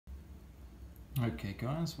Okay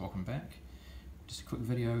guys, welcome back. Just a quick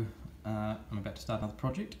video. I'm about to start another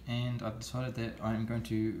project and I've decided that I'm going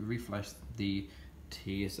to reflash the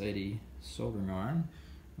TS80 soldering iron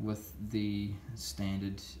with the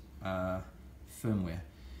standard firmware.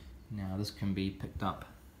 Now this can be picked up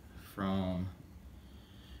from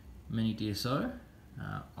Mini DSO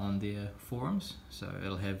on their forums, so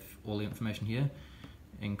it'll have all the information here,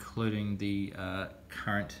 including the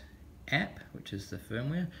current app, which is the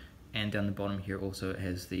firmware, and down the bottom here also it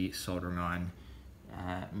has the soldering iron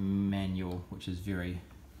manual, which is very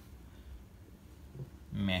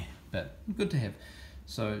meh, but good to have.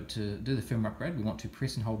 So to do the firmware upgrade, we want to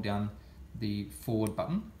press and hold down the forward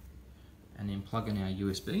button and then plug in our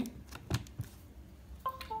USB.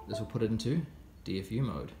 This will put it into DFU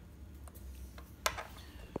mode.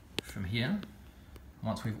 From here,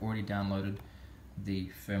 once we've already downloaded the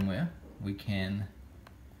firmware, we can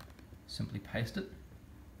simply paste it,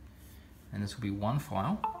 and this will be one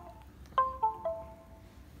file,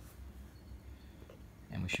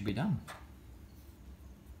 and we should be done.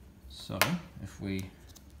 So if we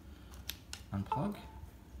unplug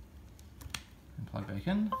and plug back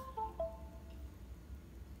in,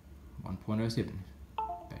 1.07,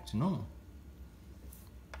 back to normal.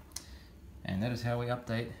 And that is how we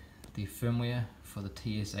update the firmware for the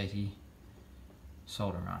TS80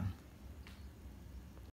 soldering iron.